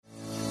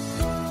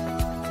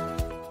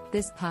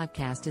This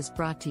podcast is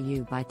brought to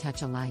you by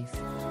Touch a Life.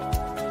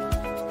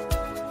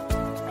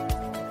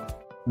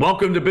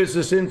 Welcome to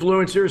Business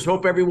Influencers.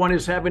 Hope everyone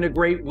is having a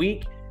great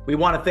week. We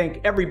want to thank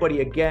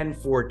everybody again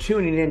for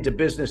tuning in to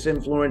Business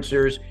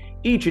Influencers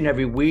each and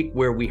every week,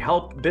 where we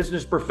help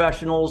business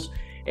professionals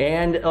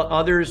and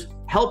others,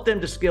 help them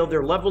to scale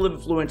their level of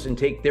influence and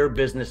take their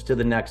business to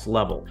the next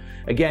level.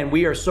 Again,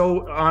 we are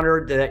so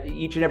honored that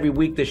each and every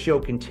week this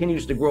show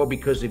continues to grow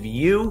because of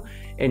you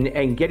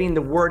and getting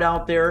the word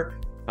out there.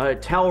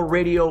 Tower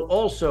Radio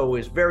also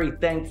is very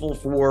thankful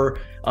for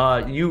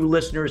you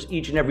listeners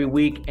each and every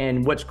week.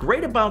 And what's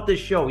great about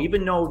this show,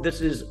 even though this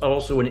is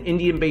also an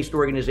Indian-based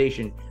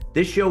organization,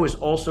 this show is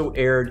also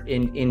aired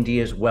in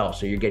India as well.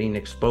 So you're getting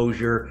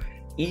exposure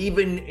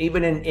even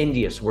in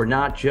India. So we're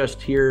not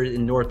just here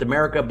in North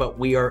America, but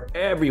we are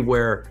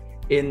everywhere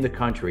in the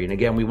country. And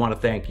again, we want to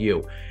thank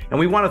you. And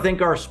we want to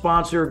thank our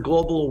sponsor,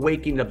 Global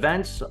Awakening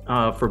Events,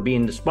 for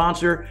being the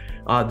sponsor.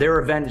 Their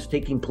event is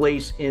taking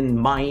place in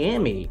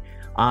Miami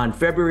on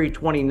February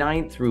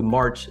 29th through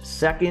March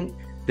 2nd.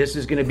 This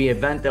is going to be an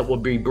event that will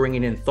be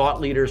bringing in thought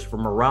leaders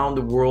from around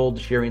the world,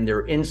 sharing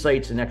their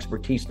insights and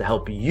expertise to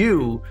help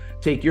you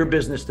take your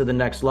business to the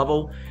next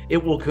level.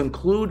 It will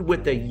conclude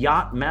with the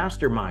Yacht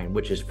Mastermind,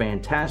 which is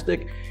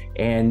fantastic.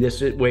 And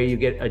this is where you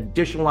get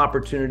additional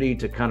opportunity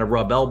to kind of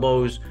rub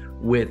elbows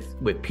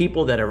with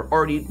people that have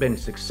already been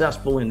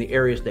successful in the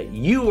areas that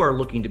you are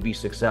looking to be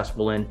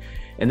successful in.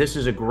 And this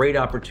is a great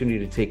opportunity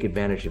to take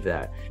advantage of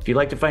that. If you'd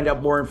like to find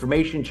out more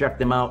information, check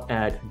them out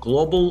at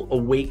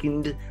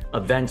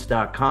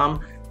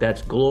globalawakenedevents.com.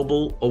 That's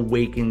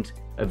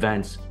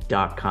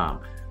globalawakenedevents.com.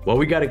 Well,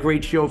 we got a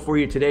great show for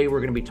you today.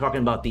 We're going to be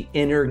talking about the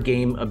inner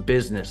game of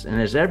business.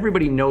 And as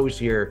everybody knows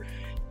here,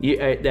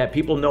 that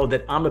people know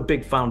that I'm a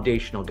big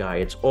foundational guy.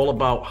 It's all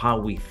about how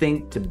we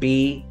think to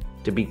be,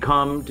 to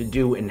become, to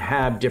do, and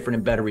have different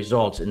and better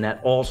results. And that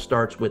all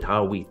starts with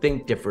how we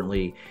think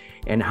differently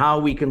and how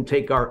we can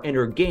take our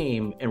inner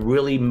game and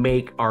really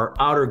make our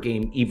outer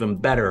game even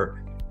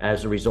better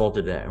as a result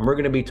of that. And we're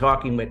going to be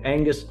talking with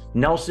Angus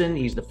Nelson.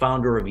 He's the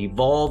founder of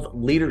Evolve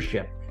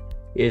Leadership,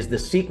 is the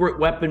secret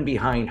weapon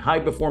behind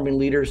high-performing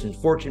leaders in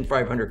Fortune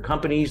 500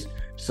 companies,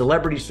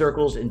 celebrity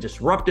circles, and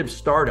disruptive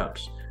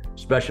startups.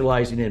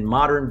 Specializing in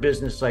modern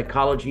business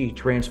psychology, he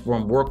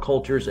transformed work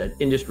cultures at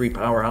industry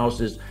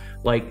powerhouses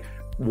like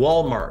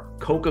Walmart,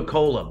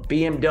 Coca-Cola,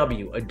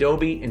 BMW,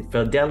 Adobe, and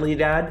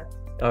Fidelidad,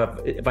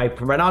 if I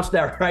pronounced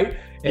that right,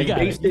 and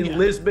based in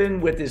Lisbon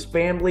with his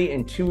family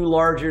and 2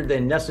 larger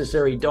than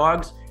necessary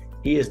dogs.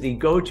 He is the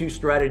go-to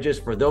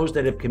strategist for those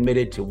that have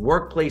committed to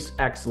workplace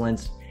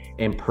excellence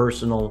and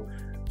personal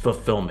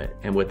fulfillment.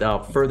 And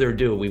without further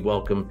ado, we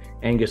welcome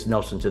Angus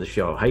Nelson to the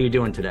show. How are you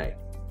doing today?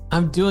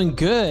 I'm doing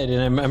good,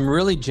 and I'm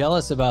really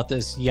jealous about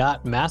this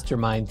Yacht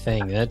Mastermind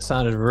thing. That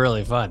sounded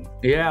really fun.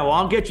 Yeah, well,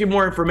 I'll get you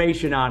more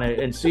information on it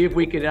and see if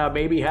we can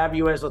maybe have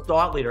you as a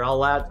thought leader.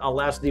 I'll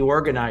ask the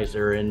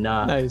organizer and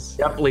nice.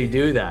 Definitely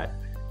do that.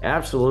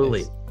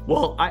 Absolutely. Nice.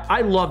 Well,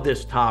 I love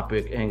this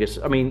topic, Angus.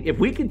 I mean, if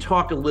we could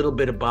talk a little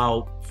bit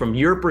about, from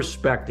your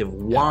perspective,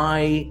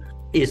 why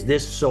is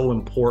this so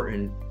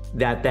important?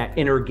 That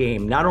inner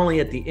game, not only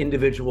at the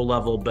individual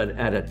level, but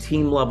at a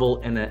team level,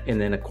 and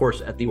then of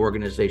course at the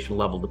organization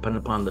level, depending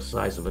upon the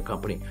size of a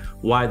company,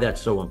 why that's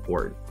so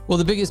important. Well,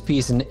 the biggest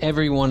piece, and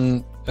every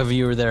one of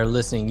you that are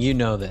listening, you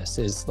know this,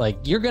 is like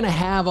you're going to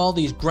have all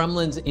these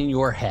gremlins in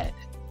your head.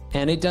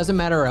 And it doesn't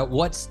matter at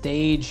what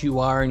stage you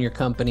are in your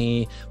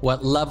company,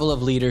 what level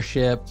of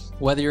leadership,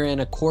 whether you're in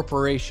a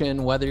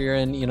corporation, whether you're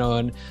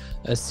in,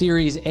 a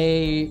Series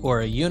A or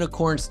a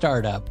unicorn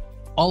startup.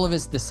 All of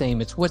it's the same.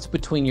 It's what's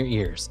between your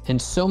ears.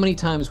 And so many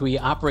times we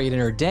operate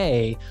in our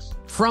day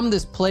from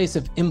this place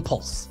of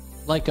impulse,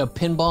 like a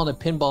pinball and a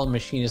pinball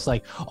machine. It's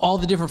like all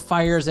the different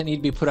fires that need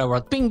to be put out. We're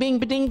like bing, bing,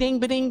 ba-ding, ding,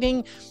 ba-ding,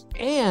 ding.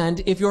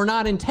 And if you're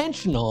not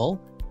intentional,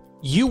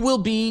 you will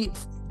be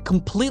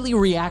completely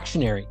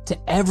reactionary to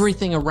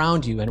everything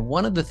around you. And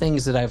one of the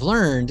things that I've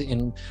learned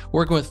in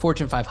working with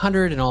Fortune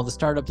 500 and all the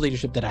startup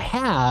leadership that I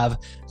have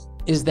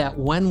is that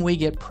when we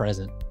get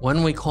present,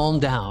 when we calm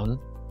down,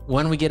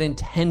 when we get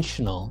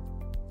intentional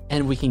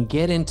and we can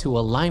get into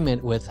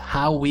alignment with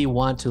how we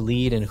want to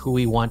lead and who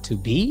we want to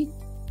be,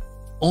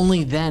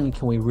 only then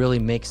can we really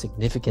make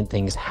significant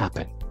things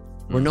happen.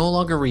 We're no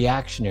longer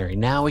reactionary.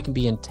 Now we can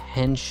be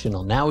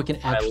intentional. Now we can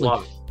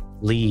actually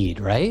lead,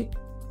 right?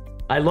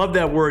 I love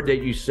that word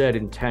that you said,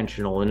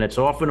 intentional. And it's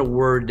often a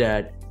word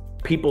that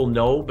people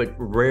know, but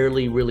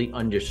rarely really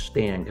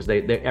understand, because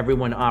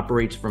everyone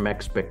operates from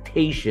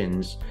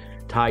expectations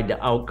tied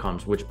to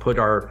outcomes, which put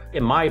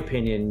in my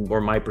opinion, or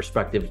my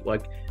perspective,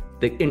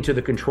 into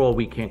the control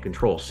we can't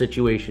control.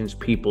 Situations,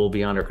 people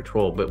beyond our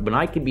control. But when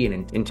I can be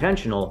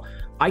intentional,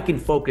 I can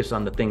focus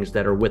on the things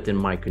that are within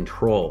my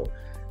control.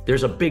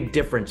 There's a big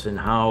difference in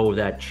how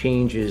that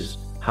changes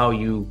how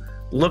you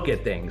look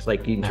at things,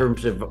 like in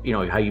terms of,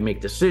 how you make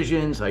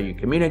decisions, how you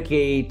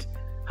communicate,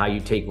 how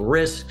you take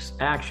risks,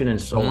 action, and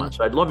so on.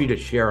 So I'd love you to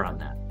share on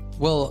that.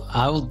 Well,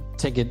 I'll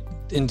take it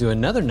into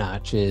another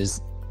notch,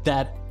 is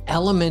that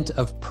element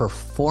of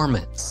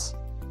performance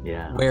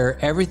Yeah. where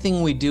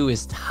everything we do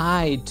is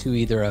tied to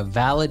either a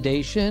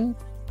validation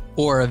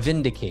or a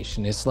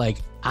vindication. It's like,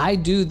 I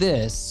do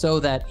this so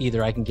that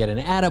either I can get an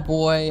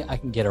attaboy, I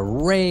can get a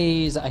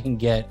raise, I can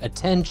get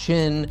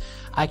attention,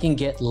 I can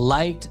get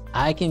liked,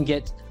 I can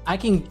get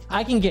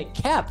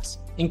kept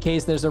in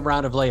case there's a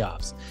round of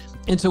layoffs.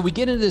 And so we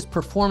get into this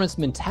performance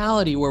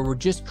mentality where we're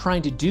just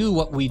trying to do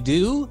what we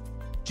do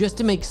just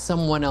to make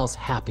someone else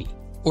happy,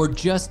 or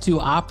just to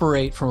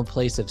operate from a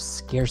place of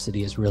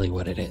scarcity is really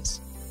what it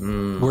is.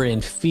 We're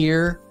in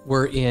fear.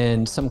 We're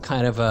in some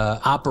kind of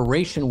a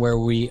operation where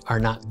we are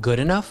not good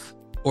enough,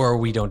 or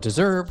we don't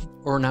deserve,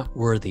 or not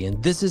worthy.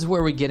 And this is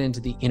where we get into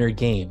the inner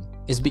game,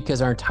 is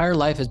because our entire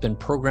life has been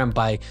programmed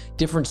by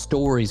different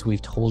stories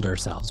we've told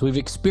ourselves. We've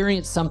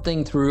experienced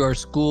something through our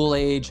school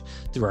age,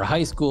 through our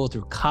high school,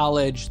 through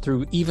college,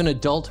 through even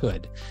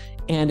adulthood.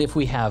 And if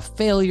we have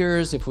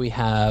failures, if we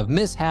have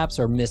mishaps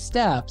or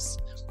missteps,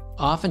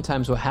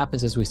 oftentimes what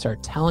happens is we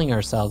start telling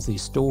ourselves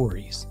these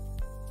stories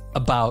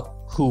about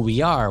who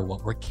we are,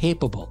 what we're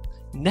capable.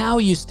 Now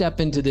you step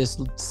into this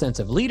sense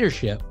of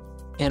leadership,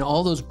 and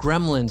all those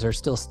gremlins are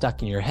still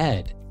stuck in your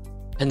head.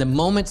 And the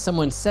moment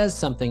someone says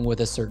something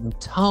with a certain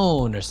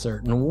tone, a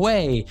certain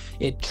way,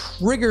 it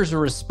triggers a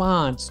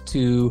response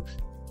to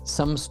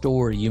some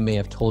story you may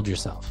have told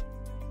yourself.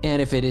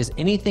 And if it is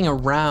anything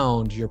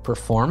around your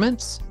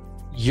performance,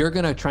 you're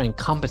going to try and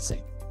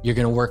compensate. You're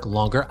going to work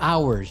longer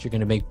hours. You're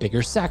going to make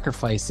bigger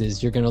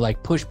sacrifices. You're going to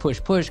like push,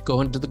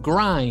 go into the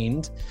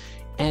grind.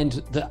 And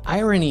the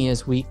irony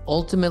is we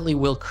ultimately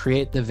will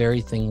create the very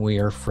thing we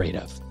are afraid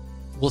of.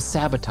 We'll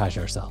sabotage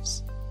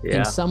ourselves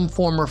in some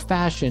form or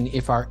fashion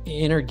if our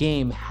inner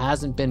game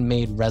hasn't been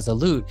made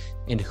resolute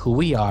in who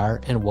we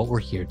are and what we're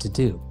here to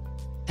do.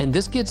 And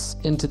this gets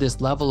into this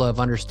level of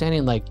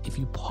understanding, like if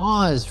you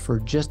pause for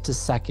just a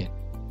second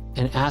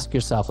and ask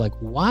yourself, like,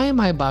 why am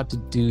I about to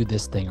do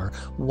this thing? Or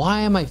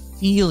why am I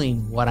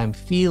feeling what I'm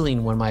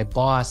feeling when my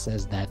boss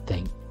says that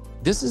thing?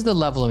 This is the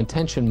level of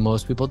intention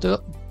most people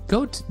don't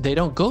go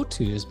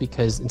to, is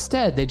because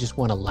instead they just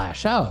want to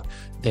lash out.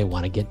 They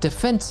want to get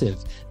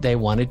defensive. They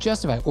want to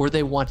justify, or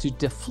they want to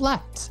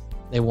deflect.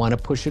 They want to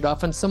push it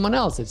off on someone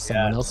else. It's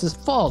someone else's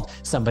fault.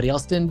 Somebody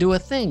else didn't do a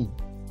thing.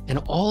 And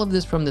all of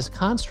this from this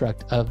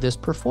construct of this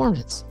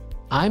performance.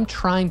 I'm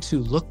trying to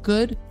look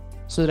good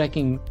so that I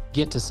can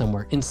get to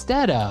somewhere,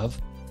 instead of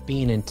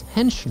being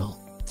intentional.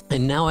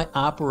 And now I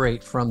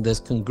operate from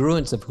this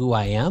congruence of who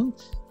I am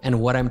and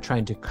what I'm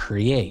trying to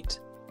create.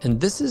 And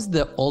this is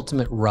the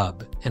ultimate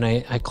rub. And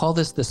I call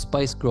this the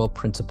Spice Girl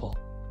principle.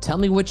 Tell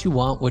me what you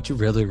want, what you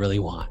really, really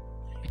want.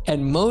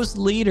 And most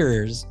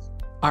leaders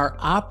are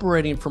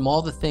operating from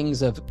all the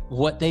things of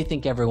what they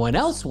think everyone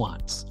else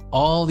wants.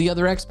 All the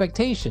other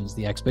expectations,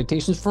 the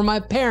expectations from my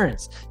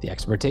parents, the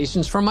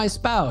expectations from my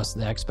spouse,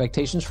 the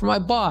expectations from my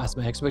boss,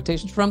 my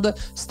expectations from the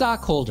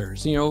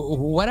stockholders,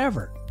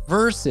 whatever.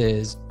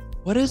 Versus,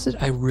 what is it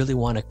I really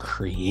want to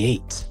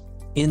create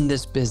in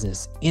this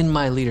business, in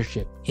my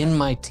leadership, in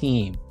my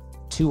team,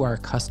 to our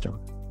customer?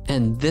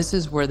 And this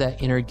is where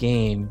that inner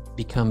game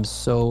becomes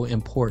so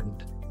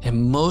important.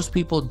 And most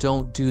people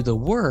don't do the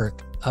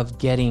work of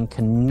getting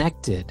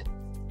connected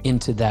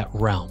into that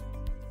realm.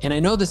 And I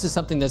know this is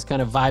something that's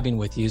kind of vibing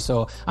with you.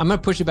 So I'm going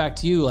to push it back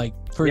to you, like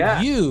for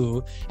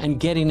you and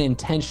getting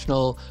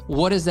intentional.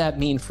 What does that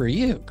mean for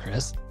you,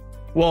 Chris?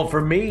 Well,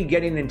 for me,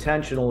 getting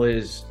intentional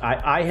is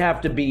I have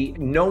to be,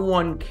 no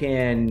one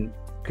can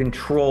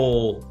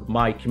control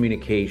my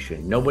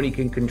communication. Nobody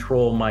can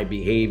control my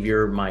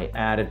behavior, my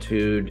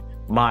attitude,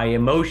 my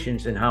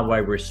emotions, and how I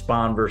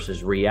respond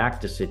versus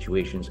react to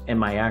situations, and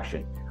my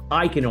action.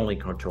 I can only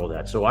control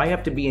that. So I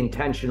have to be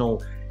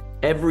intentional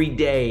every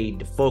day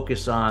to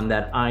focus on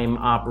that I'm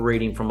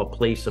operating from a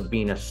place of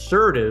being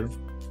assertive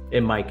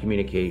in my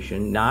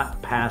communication,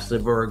 not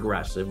passive or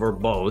aggressive, or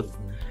both.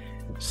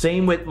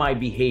 Same with my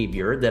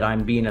behavior, that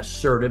I'm being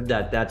assertive,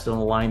 that's in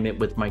alignment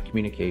with my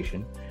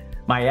communication.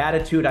 My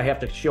attitude, I have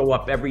to show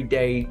up every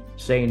day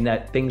saying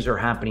that things are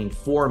happening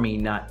for me,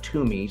 not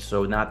to me.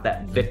 So not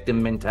that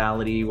victim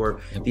mentality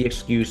or the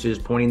excuses,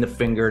 pointing the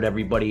finger at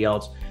everybody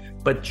else.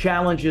 But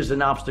challenges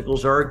and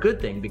obstacles are a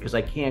good thing because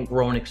I can't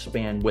grow and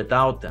expand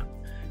without them.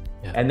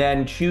 Yeah. And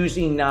then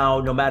choosing now,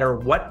 no matter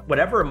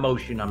whatever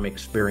emotion I'm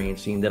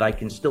experiencing, that I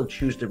can still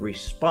choose to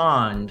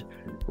respond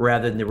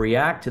rather than to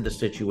react to the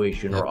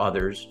situation or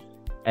others,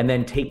 and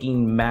then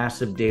taking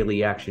massive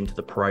daily action to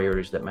the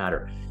priorities that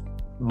matter.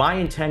 My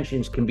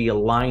intentions can be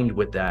aligned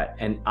with that,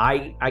 and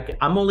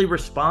I'm only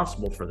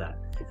responsible for that.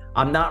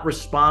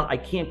 I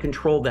can't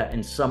control that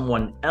in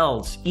someone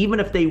else, even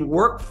if they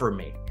work for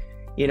me.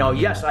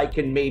 Yes, I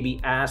can maybe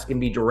ask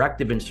and be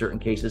directive in certain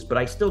cases, but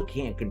I still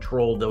can't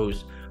control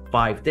those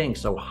 5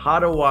 things. So how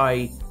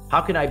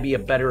can I be a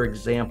better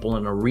example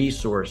and a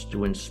resource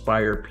to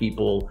inspire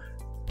people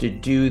to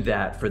do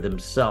that for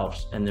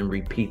themselves, and then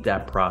repeat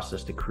that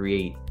process to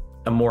create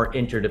a more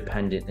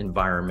interdependent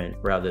environment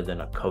rather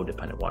than a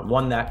codependent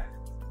one that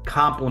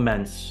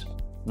complements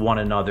one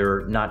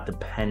another, not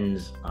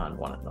depends on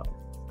one another.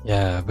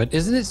 Yeah, but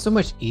isn't it so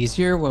much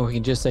easier when we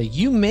can just say,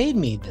 you made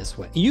me this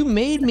way. You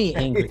made me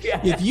angry.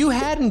 Yeah. If you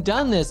hadn't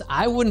done this,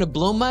 I wouldn't have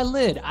blown my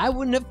lid. I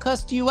wouldn't have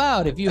cussed you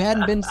out if you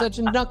hadn't been such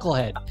a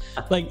knucklehead.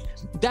 Like,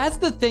 that's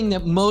the thing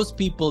that most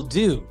people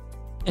do.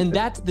 And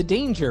that's the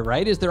danger,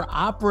 right? Is they're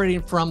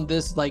operating from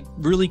this like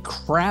really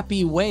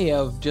crappy way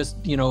of just,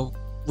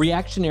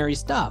 reactionary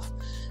stuff.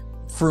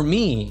 For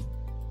me,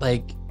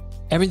 like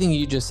everything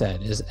you just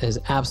said is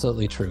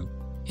absolutely true.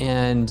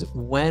 And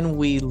when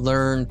we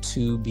learn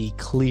to be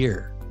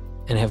clear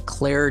and have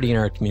clarity in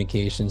our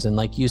communications, and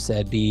like you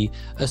said, be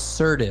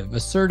assertive.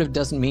 Assertive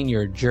doesn't mean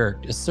you're a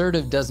jerk.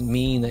 Assertive doesn't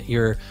mean that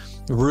you're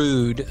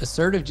rude.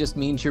 Assertive just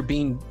means you're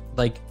being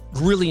like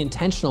really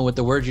intentional with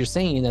the words you're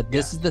saying, that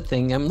this is the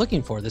thing I'm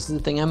looking for. This is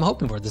the thing I'm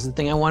hoping for. This is the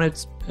thing I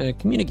want to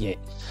communicate.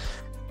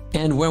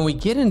 And when we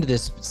get into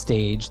this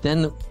stage,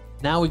 then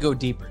now we go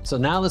deeper. So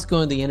now let's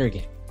go into the inner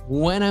game.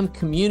 When I'm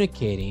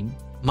communicating,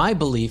 my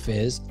belief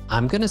is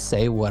I'm going to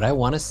say what I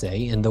want to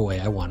say in the way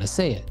I want to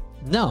say it.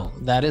 No,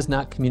 that is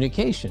not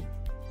communication.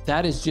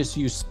 That is just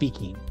you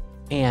speaking.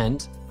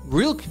 And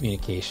real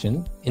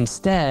communication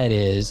instead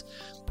is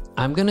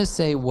I'm going to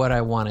say what I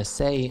want to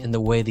say in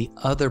the way the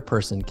other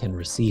person can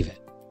receive it.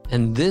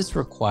 And this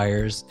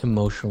requires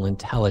emotional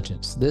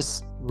intelligence.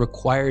 This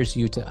requires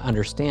you to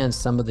understand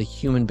some of the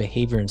human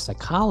behavior and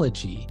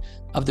psychology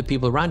of the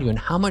people around you. And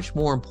how much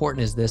more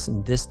important is this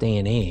in this day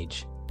and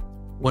age,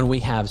 when we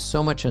have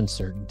so much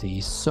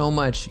uncertainty, so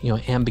much,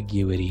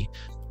 ambiguity,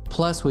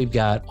 plus we've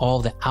got all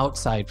the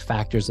outside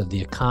factors of the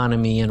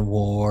economy and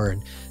war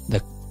and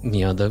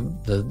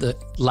the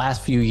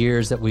last few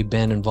years that we've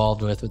been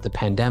involved with the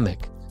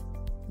pandemic.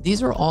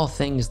 These are all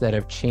things that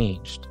have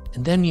changed.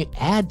 And then you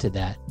add to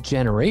that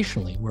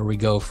generationally, where we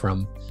go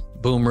from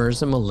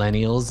boomers and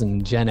millennials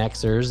and Gen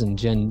Xers and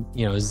Gen,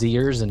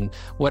 Zers and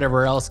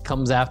whatever else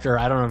comes after.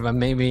 I don't know,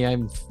 maybe I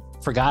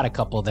forgot a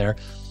couple there.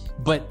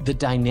 But the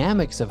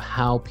dynamics of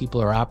how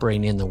people are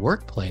operating in the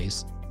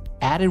workplace,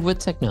 added with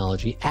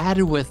technology,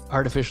 added with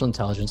artificial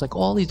intelligence, like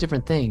all these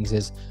different things,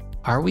 is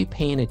are we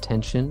paying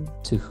attention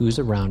to who's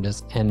around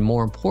us? And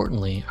more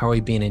importantly, are we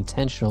being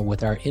intentional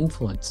with our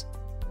influence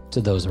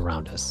to those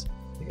around us?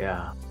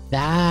 Yeah.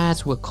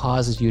 That's what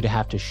causes you to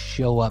have to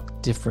show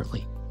up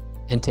differently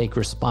and take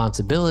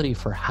responsibility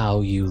for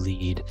how you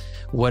lead.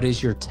 What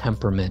is your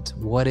temperament?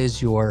 What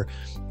is your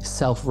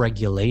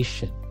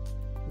self-regulation?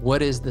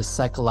 What is the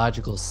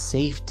psychological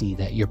safety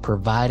that you're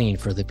providing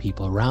for the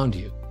people around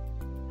you?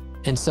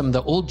 And some of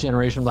the old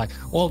generation like,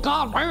 well,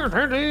 God,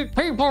 these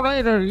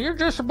people, you're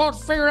just supposed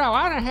to figure out,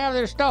 I didn't have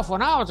this stuff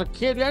when I was a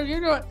kid. You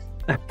do it.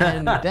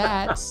 And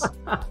that's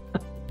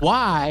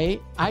why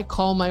I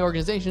call my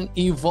organization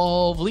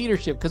Evolve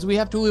Leadership, because we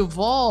have to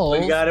evolve.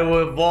 We got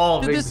to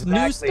evolve. To this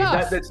new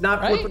stuff. It's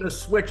not flipping a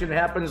switch and it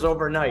happens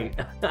overnight.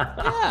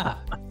 Yeah.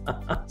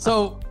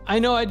 So I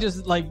know I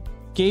just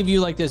gave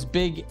you this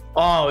big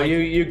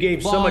you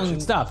gave so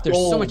much stuff. There's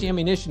so much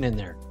ammunition in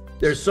there.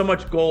 There's so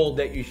much gold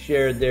that you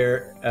shared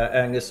there,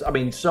 Angus. I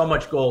mean, so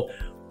much gold.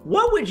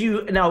 What would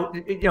you now,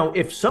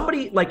 if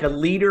somebody like a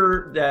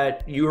leader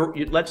that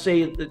let's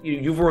say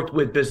you've worked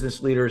with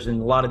business leaders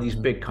in a lot of these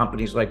big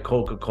companies like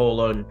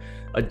Coca-Cola and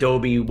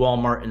Adobe,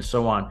 Walmart, and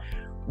so on.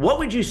 What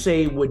would you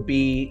say would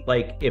be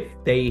like if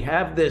they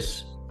have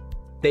this,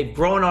 they've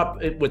grown up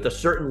with a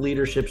certain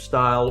leadership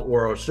style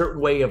or a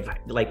certain way of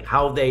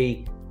how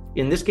they,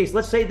 in this case,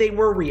 let's say they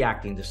were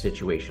reacting to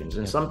situations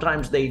and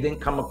sometimes they didn't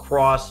come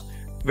across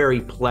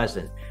very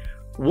pleasant.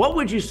 What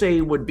would you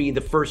say would be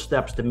the first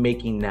steps to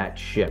making that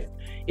shift?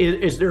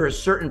 Is there a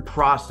certain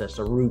process,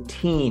 a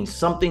routine,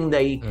 something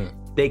they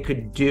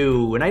could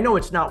do? And I know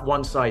it's not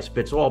one size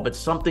fits all, but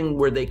something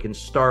where they can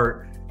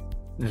start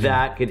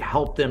that could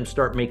help them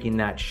start making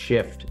that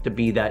shift to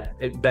be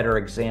that better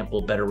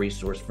example, better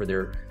resource for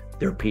their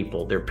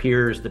people, their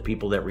peers, the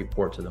people that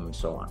report to them, and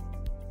so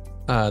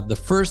on. The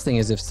first thing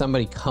is, if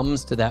somebody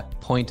comes to that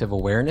point of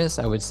awareness,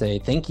 I would say,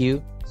 thank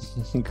you,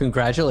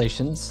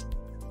 congratulations,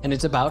 and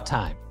it's about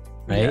time,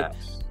 right?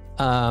 Yes.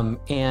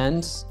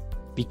 And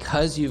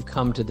because you've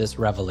come to this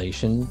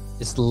revelation,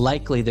 it's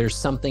likely there's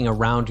something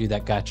around you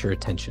that got your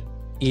attention.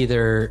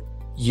 Either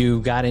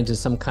you got into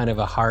some kind of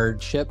a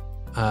hardship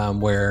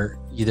where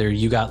either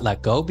you got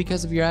let go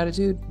because of your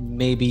attitude,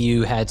 maybe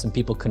you had some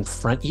people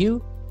confront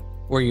you,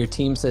 where your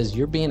team says,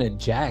 you're being a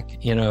jack,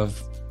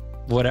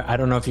 what, I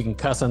don't know if you can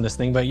cuss on this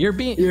thing, but you're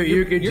being...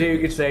 You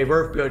could say,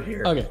 we're good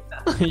here. Okay.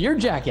 You're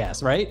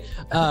jackass, right?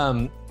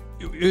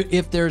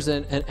 If there's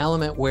an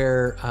element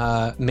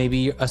where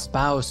maybe a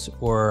spouse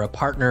or a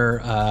partner,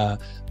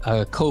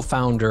 a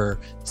co-founder,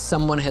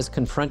 someone has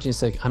confronted you and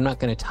said, I'm not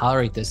going to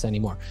tolerate this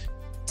anymore.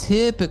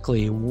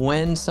 Typically,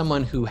 when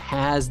someone who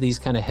has these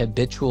kind of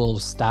habitual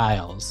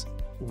styles,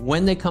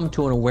 when they come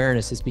to an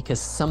awareness, it's because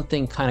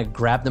something kind of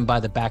grabbed them by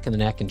the back of the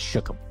neck and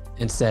shook them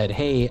and said,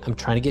 hey, I'm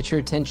trying to get your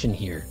attention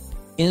here.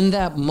 In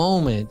that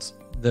moment,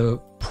 the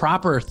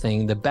proper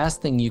thing, the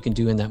best thing you can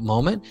do in that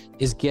moment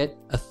is get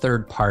a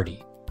third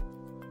party.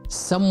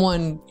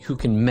 Someone who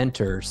can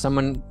mentor,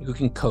 someone who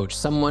can coach,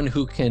 someone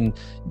who can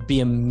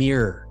be a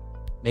mirror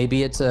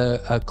Maybe it's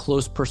a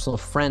close personal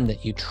friend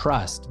that you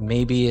trust.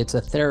 Maybe it's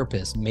a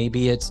therapist.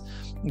 Maybe it's,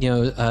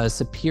 a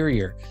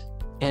superior.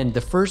 And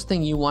the first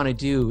thing you want to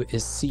do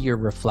is see your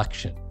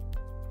reflection.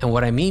 And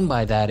what I mean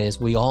by that is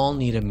we all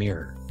need a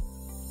mirror.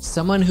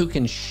 Someone who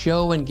can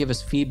show and give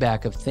us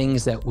feedback of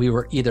things that we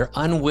were either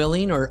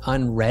unwilling or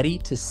unready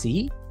to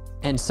see.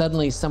 And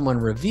suddenly someone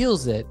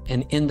reveals it.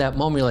 And in that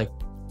moment, you're like,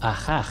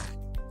 aha,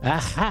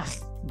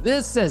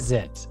 this is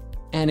it.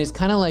 And it's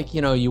kind of like,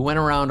 you went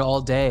around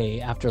all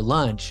day after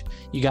lunch,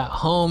 you got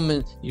home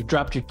and you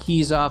dropped your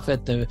keys off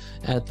at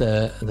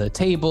the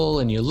table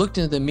and you looked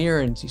into the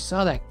mirror and you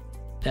saw that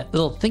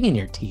little thing in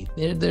your teeth.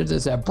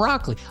 There's that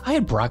broccoli. I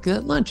had broccoli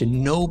at lunch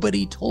and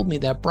nobody told me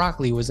that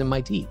broccoli was in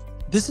my teeth.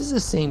 This is the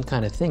same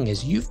kind of thing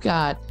as you've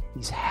got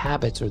these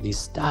habits or these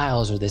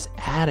styles or this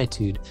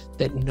attitude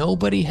that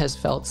nobody has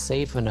felt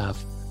safe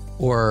enough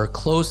or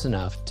close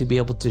enough to be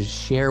able to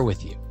share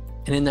with you.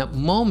 And in that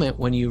moment,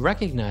 when you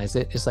recognize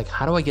it, it's like,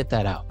 how do I get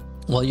that out?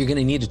 Well, you're going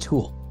to need a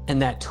tool. And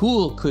that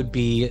tool could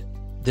be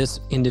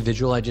this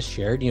individual I just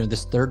shared,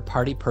 this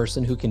third-party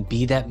person who can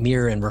be that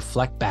mirror and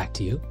reflect back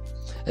to you.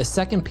 A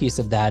second piece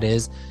of that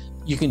is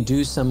you can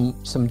do some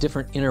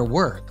different inner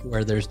work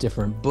where there's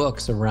different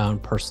books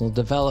around personal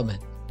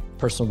development,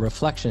 personal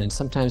reflection. And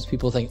sometimes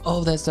people think,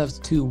 oh, that stuff's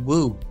too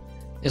woo.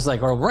 It's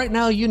like, well, right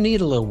now you need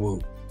a little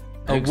woo.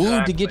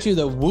 Woo to get you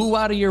the woo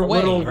out of your way.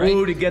 A little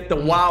woo to get the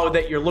wow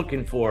that you're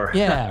looking for.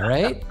 Yeah,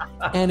 right?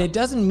 And it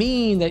doesn't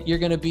mean that you're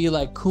going to be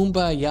like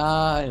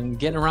kumbaya and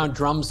getting around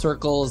drum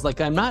circles.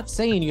 Like, I'm not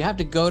saying you have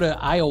to go to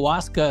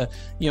ayahuasca,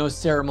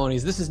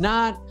 ceremonies. This is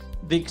not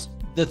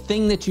the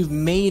thing that you've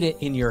made it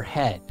in your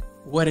head.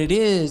 What it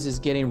is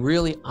getting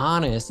really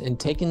honest and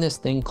taking this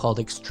thing called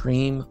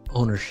extreme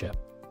ownership,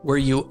 where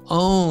you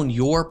own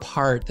your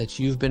part that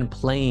you've been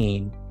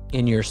playing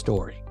in your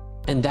story.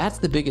 And that's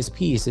the biggest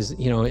piece is,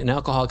 in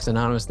Alcoholics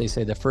Anonymous, they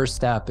say the first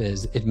step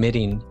is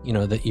admitting,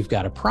 that you've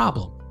got a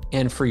problem.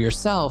 And for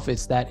yourself,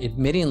 it's that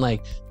admitting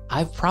like,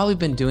 I've probably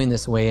been doing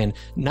this way. And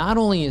not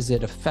only is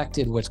it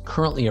affected what's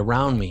currently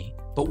around me,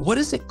 but what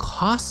does it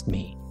cost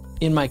me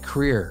in my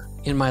career,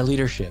 in my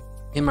leadership,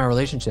 in my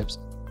relationships,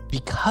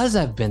 because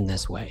I've been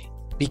this way,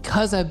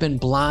 because I've been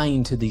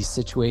blind to these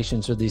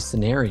situations or these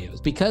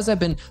scenarios, because I've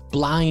been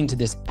blind to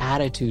this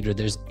attitude or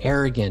this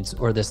arrogance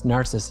or this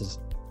narcissism.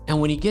 And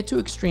when you get to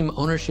extreme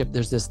ownership,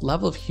 there's this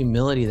level of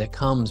humility that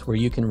comes where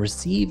you can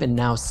receive and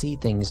now see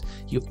things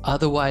you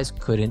otherwise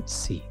couldn't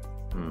see.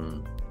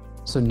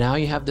 So now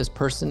you have this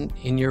person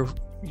in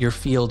your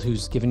field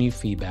who's giving you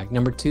feedback.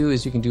 Number two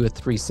is you can do a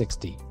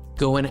 360.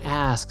 Go and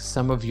ask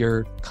some of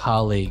your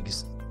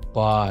colleagues,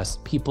 boss,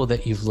 people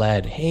that you've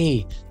led,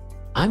 hey,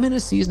 I'm in a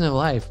season of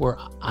life where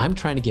I'm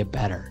trying to get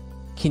better.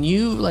 Can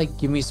you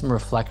give me some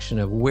reflection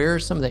of where are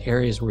some of the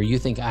areas where you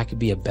think I could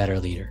be a better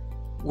leader?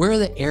 Where are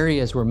the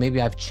areas where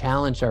maybe I've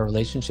challenged our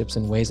relationships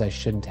in ways I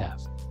shouldn't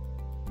have?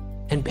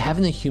 And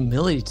having the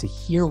humility to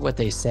hear what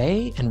they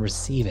say and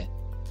receive it,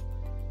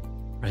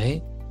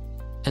 right?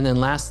 And then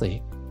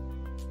lastly,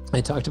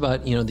 I talked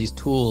about, these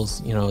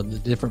tools,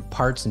 the different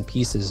parts and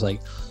pieces.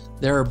 Like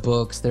there are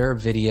books, there are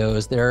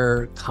videos, there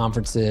are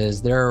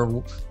conferences, there are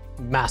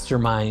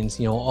masterminds,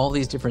 all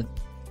these different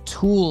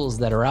tools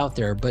that are out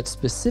there, but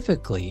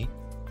specifically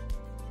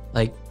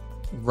like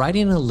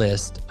writing a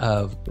list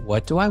of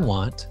what do I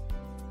want?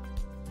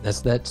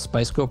 That's that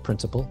Spice Girl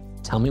principle.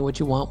 Tell me what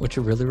you want, what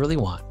you really, really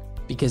want,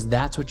 because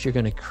that's what you're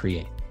going to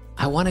create.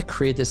 I want to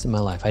create this in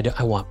my life.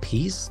 I want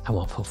peace. I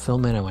want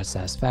fulfillment. I want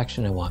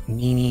satisfaction. I want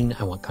meaning.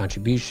 I want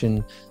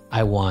contribution.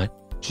 I want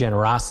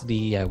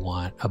generosity. I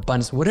want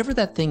abundance, whatever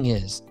that thing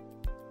is.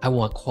 I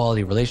want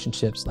quality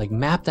relationships. Like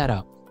map that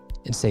out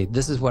and say,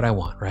 this is what I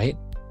want, right?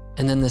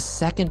 And then the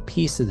second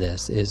piece of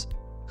this is,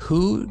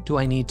 who do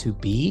I need to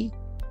be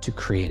to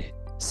create it?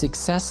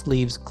 Success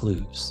leaves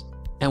clues.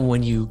 And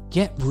when you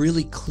get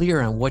really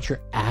clear on what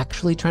you're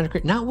actually trying to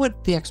create, not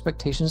what the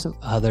expectations of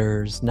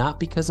others, not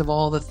because of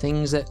all the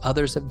things that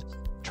others have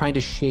tried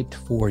to shape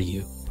for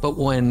you, but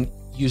when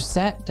you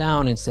sat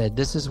down and said,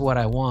 this is what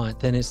I want,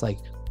 then it's like,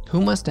 who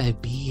must I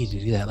be to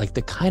do that? Like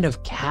the kind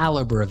of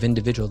caliber of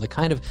individual, the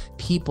kind of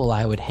people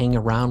I would hang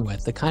around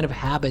with, the kind of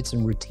habits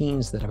and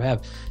routines that I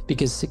have,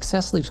 because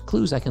success leaves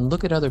clues. I can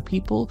look at other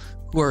people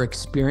who are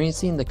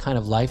experiencing the kind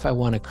of life I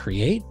want to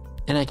create,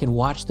 and I can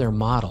watch their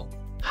model.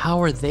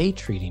 How are they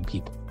treating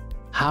people?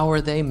 How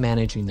are they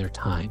managing their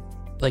time?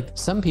 Like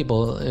some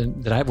people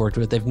that I've worked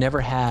with, they've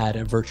never had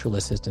a virtual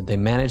assistant. They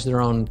manage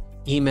their own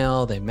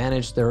email, they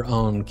manage their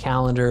own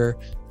calendar.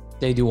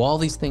 They do all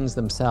these things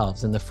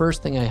themselves. And the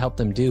first thing I help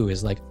them do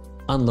is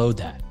unload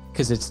that,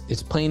 because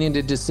it's playing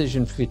into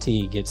decision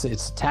fatigue.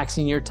 It's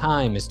taxing your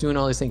time. It's doing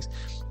all these things.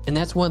 And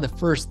that's one of the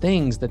first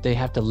things that they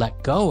have to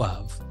let go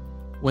of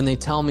when they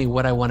tell me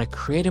what I want to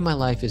create in my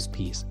life is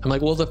peace. I'm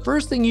like, well, the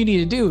first thing you need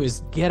to do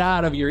is get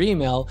out of your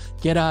email,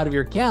 get out of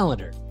your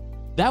calendar.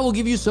 That will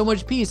give you so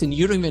much peace and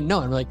you don't even know.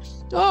 I'm like,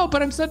 oh,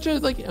 but I'm such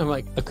a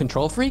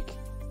control freak.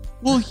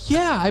 Well,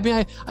 yeah,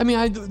 I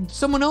mean,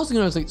 someone else,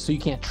 is like, so you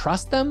can't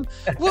trust them?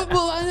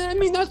 Well, I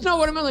mean, that's not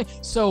what I meant. Like,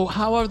 so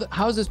how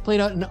is this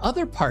played out in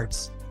other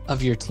parts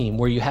of your team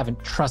where you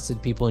haven't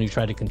trusted people and you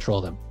try to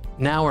control them.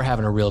 Now we're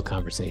having a real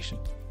conversation.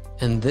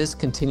 And this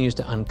continues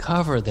to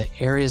uncover the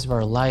areas of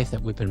our life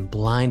that we've been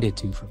blinded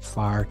to for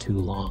far too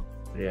long.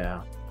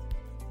 Yeah,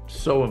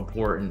 so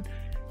important.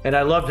 And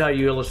I loved how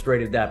you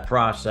illustrated that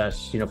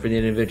process, for the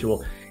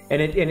individual.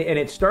 And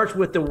it starts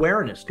with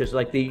awareness, because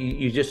like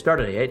you just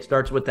started, it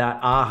starts with that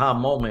aha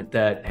moment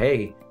that,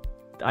 hey,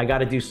 I got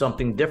to do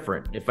something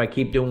different. If I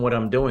keep doing what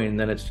I'm doing,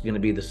 then it's going to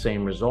be the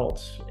same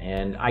results.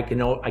 And I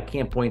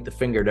can't point the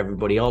finger at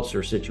everybody else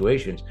or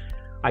situations.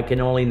 I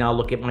can only now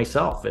look at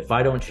myself. If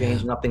I don't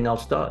change, nothing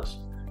else does.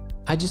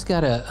 I just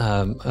got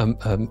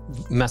a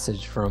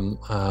message from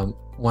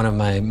one of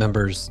my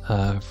members.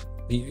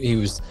 He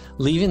was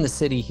leaving the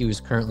city he was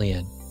currently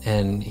in,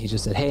 and he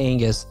just said, "Hey,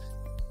 Angus,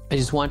 I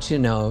just want you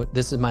to know,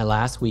 this is my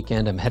last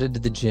weekend. I'm headed to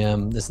the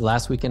gym. This is the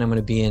last weekend I'm going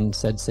to be in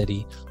said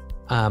city.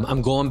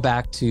 I'm going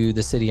back to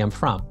the city I'm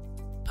from.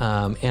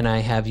 And I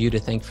have you to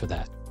thank for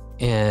that."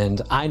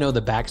 And I know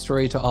the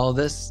backstory to all of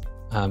this.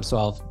 So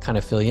I'll kind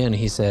of fill you in.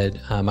 He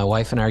said, my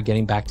wife and I are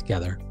getting back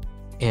together.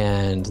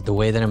 And the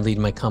way that I'm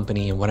leading my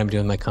company and what I'm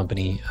doing in my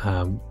company,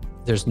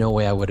 there's no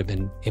way I would have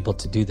been able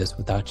to do this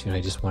without you. And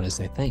I just want to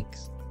say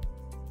thanks.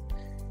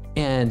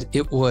 And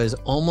it was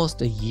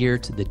almost a year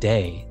to the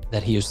day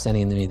that he was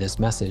sending me this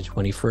message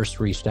when he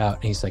first reached out.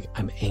 And he's like,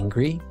 "I'm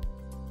angry.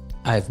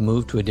 I've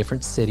moved to a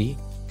different city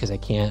because I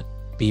can't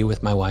be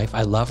with my wife.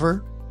 I love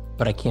her,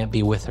 but I can't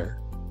be with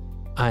her.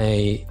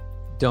 I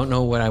don't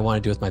know what I want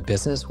to do with my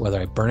business, whether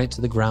I burn it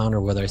to the ground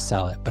or whether I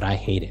sell it, but I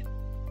hate it."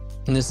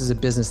 And this is a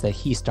business that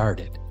he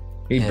started.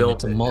 He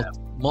built it. It's a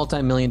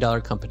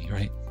multi-million-dollar company,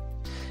 right?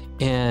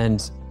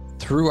 And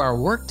through our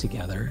work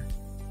together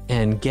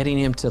and getting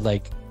him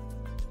to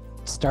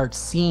start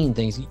seeing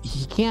things,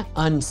 he can't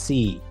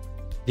unsee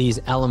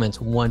these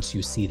elements once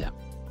you see them.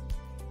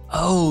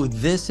 Oh,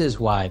 this is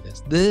why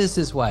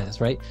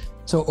this, right?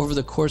 So over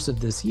the course of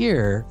this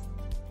year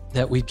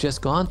that we've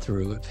just gone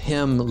through, of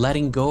him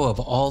letting go of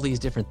all these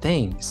different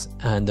things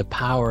and the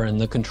power and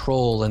the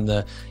control and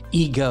the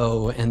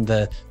ego and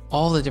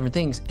all the different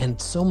things. And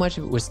so much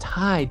of it was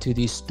tied to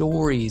these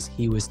stories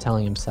he was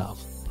telling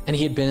himself. And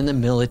he had been in the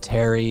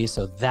military,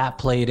 so that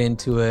played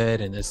into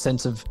it, and the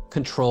sense of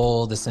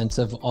control, the sense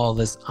of all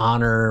this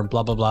honor, and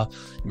blah, blah, blah,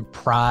 and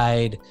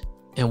pride.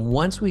 And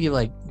once we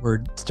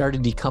were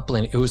started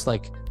decoupling, it was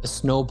like a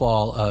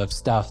snowball of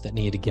stuff that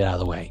needed to get out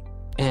of the way.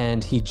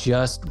 And he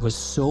just was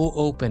so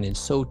open and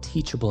so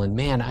teachable. And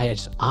man, I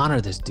just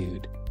honor this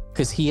dude,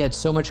 because he had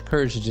so much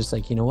courage to just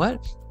you know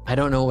what? I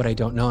don't know what I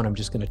don't know, and I'm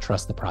just going to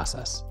trust the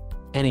process.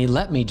 And he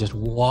let me just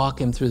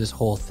walk him through this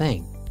whole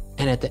thing.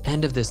 And at the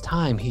end of this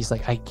time, he's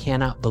like, I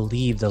cannot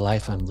believe the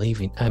life I'm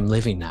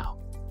living now,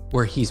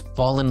 where he's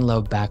fallen in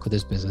love back with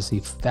his business.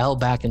 He fell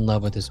back in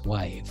love with his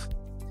wife.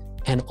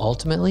 And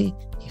ultimately,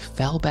 he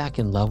fell back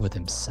in love with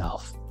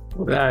himself.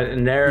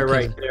 And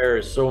right there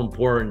is so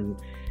important.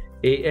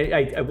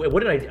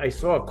 I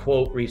saw a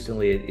quote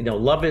recently,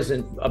 love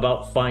isn't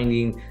about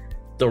finding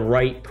the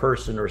right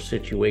person or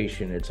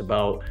situation. It's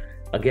about,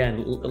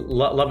 again,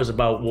 love is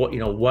about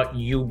what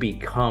you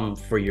become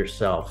for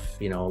yourself,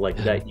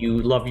 that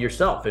you love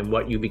yourself and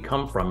what you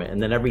become from it.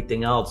 And then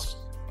everything else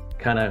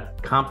kind of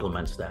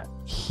complements that.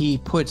 He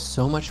put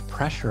so much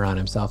pressure on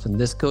himself. And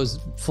this goes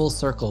full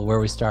circle where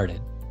we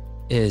started,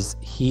 is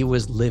he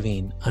was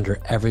living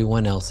under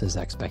everyone else's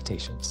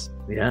expectations.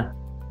 Yeah.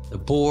 The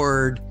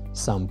board,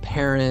 some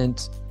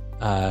parent,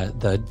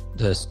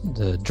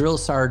 the drill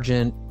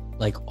sergeant,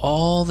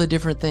 all the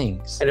different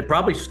things. And it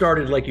probably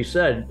started, like you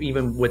said,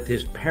 even with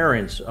his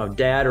parents,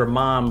 dad or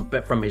mom,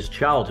 but from his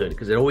childhood,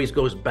 because it always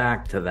goes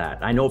back to that.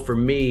 I know for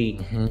me,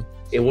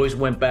 it always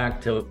went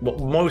back to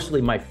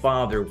mostly my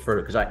father,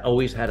 because I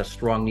always had a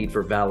strong need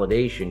for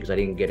validation because I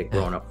didn't get it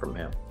growing up from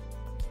him.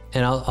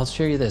 And I'll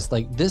share you this,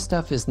 this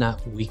stuff is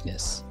not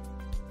weakness.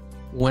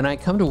 When I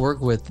come to work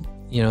with,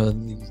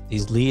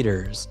 these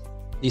leaders,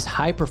 these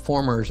high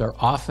performers are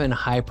often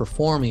high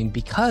performing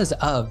because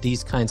of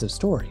these kinds of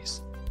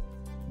stories.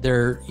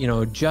 They're,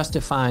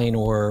 justifying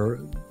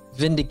or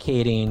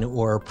vindicating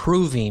or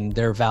proving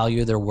their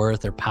value, their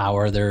worth, their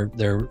power,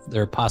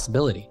 their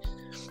possibility.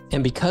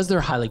 And because they're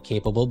highly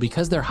capable,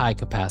 because they're high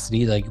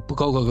capacity,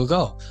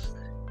 go.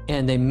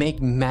 And they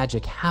make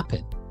magic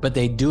happen, but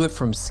they do it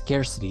from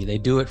scarcity. They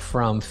do it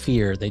from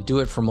fear. They do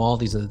it from all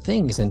these other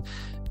things. And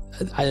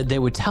they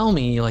would tell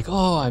me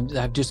oh,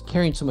 I'm just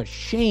carrying so much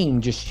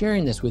shame just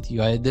sharing this with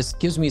you. This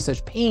gives me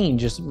such pain,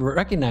 just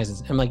recognize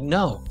this. I'm like,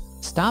 no,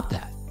 stop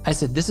that. I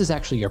said, this is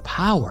actually your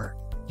power.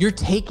 You're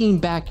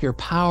taking back your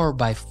power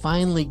by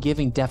finally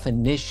giving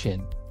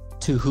definition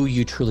to who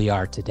you truly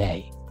are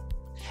today.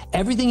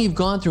 Everything you've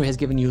gone through has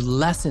given you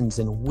lessons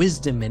and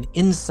wisdom and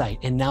insight.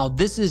 And now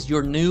this is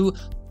your new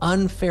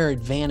unfair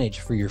advantage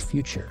for your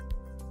future.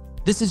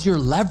 This is your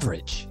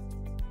leverage.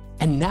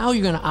 And now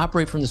you're going to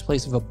operate from this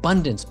place of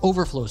abundance,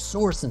 overflow,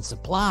 source, and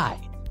supply.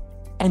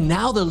 And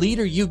now the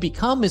leader you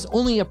become is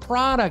only a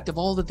product of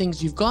all the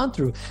things you've gone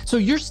through. So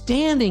you're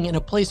standing in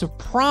a place of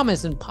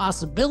promise and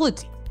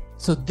possibility.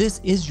 So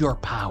this is your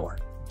power.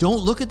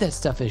 Don't look at that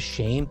stuff as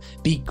shame.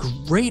 Be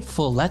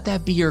grateful. Let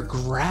that be your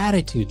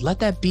gratitude. Let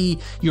that be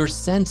your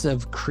sense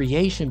of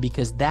creation,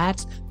 because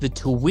that's the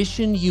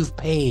tuition you've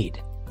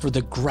paid for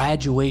the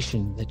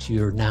graduation that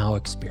you're now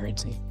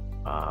experiencing.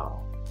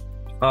 Wow.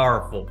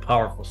 Powerful,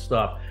 powerful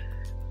stuff.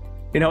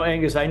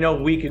 Angus, I know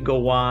we could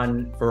go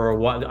on for a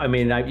while. I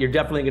mean, you're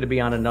definitely going to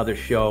be on another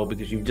show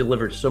because you've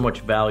delivered so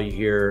much value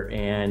here,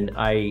 and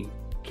I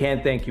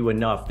can't thank you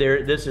enough.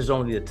 This is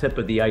only the tip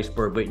of the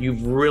iceberg, but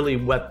you've really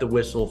wet the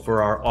whistle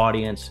for our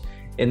audience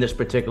in this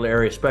particular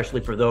area, especially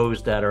for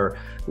those that are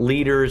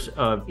leaders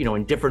of,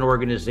 in different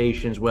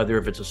organizations, whether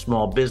if it's a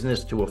small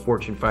business to a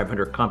Fortune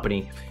 500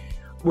 company.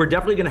 We're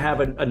definitely going to have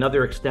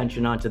another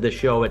extension onto this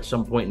show at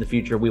some point in the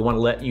future. We want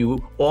to let you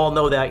all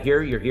know that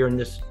you're hearing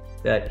this,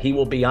 that he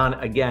will be on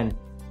again.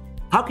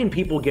 How can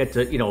people get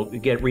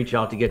to, reach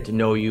out to get to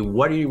know you?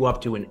 What are you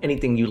up to, and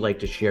anything you'd like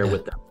to share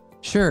with them?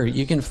 Sure.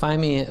 You can find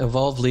me at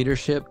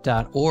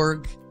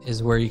evolveleadership.org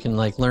is where you can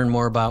learn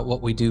more about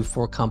what we do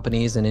for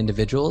companies and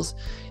individuals.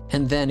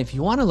 And then if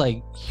you want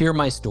to hear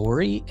my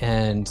story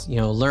and,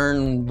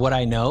 learn what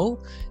I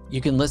know, you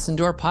can listen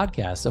to our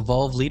podcast,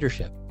 Evolve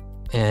Leadership.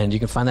 And you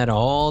can find that on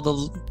all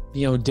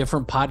the,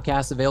 different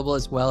podcasts available,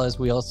 as well as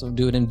we also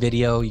do it in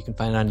video. You can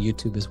find it on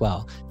YouTube as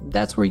well.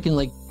 That's where you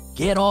can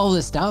get all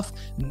this stuff,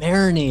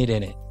 marinate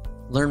in it,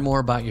 learn more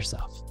about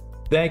yourself.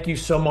 Thank you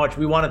so much.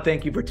 We want to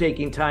thank you for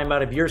taking time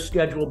out of your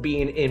schedule,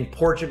 being in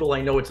Portugal.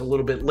 I know it's a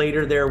little bit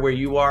later there where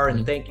you are,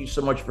 and thank you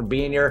so much for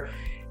being here.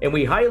 And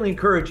we highly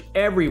encourage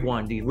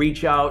everyone to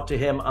reach out to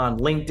him on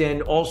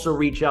LinkedIn. Also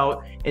reach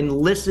out and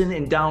listen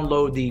and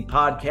download the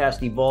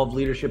podcast, Evolve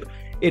Leadership.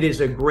 It is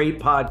a great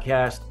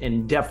podcast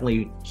and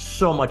definitely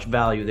so much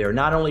value there,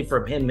 not only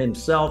from him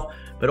himself,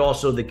 but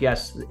also the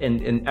guests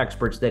and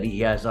experts that he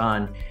has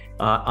on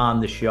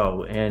the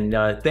show. And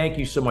thank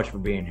you so much for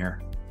being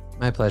here.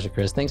 My pleasure,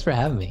 Chris. Thanks for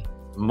having me.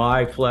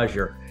 My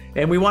pleasure.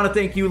 And we want to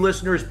thank you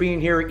listeners being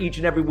here each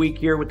and every week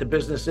here with the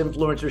Business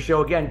Influencer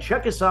Show. Again,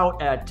 check us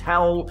out at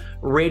Tell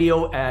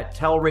Radio at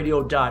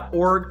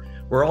tellradio.org.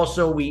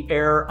 We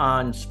air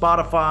on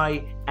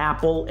Spotify,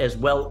 Apple, as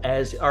well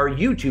as our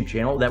YouTube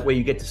channel. That way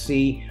you get to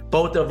see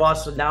both of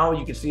us. Now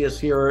you can see us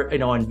here,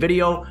 on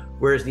video,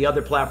 whereas the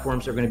other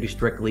platforms are going to be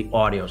strictly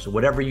audio. So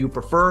whatever you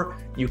prefer,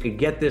 you can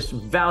get this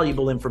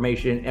valuable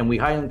information. And we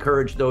highly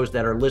encourage those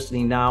that are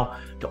listening now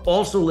to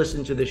also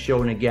listen to this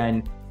show and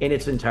again in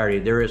its entirety.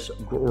 There is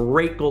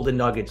great golden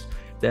nuggets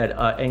that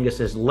Angus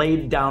has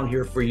laid down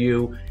here for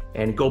you,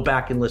 and go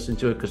back and listen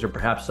to it because there's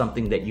perhaps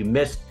something that you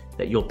missed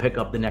that you'll pick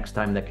up the next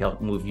time that can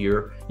help move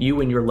you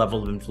and your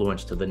level of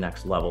influence to the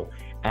next level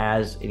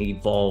as an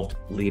evolved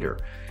leader.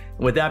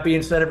 And with that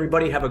being said,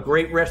 everybody, have a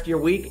great rest of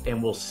your week,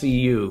 and we'll see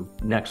you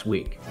next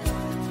week.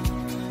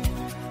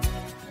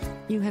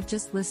 You have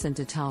just listened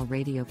to Tell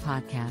Radio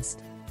Podcast.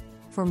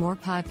 For more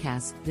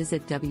podcasts,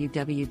 visit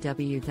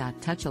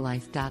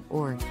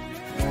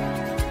www.touchalife.org.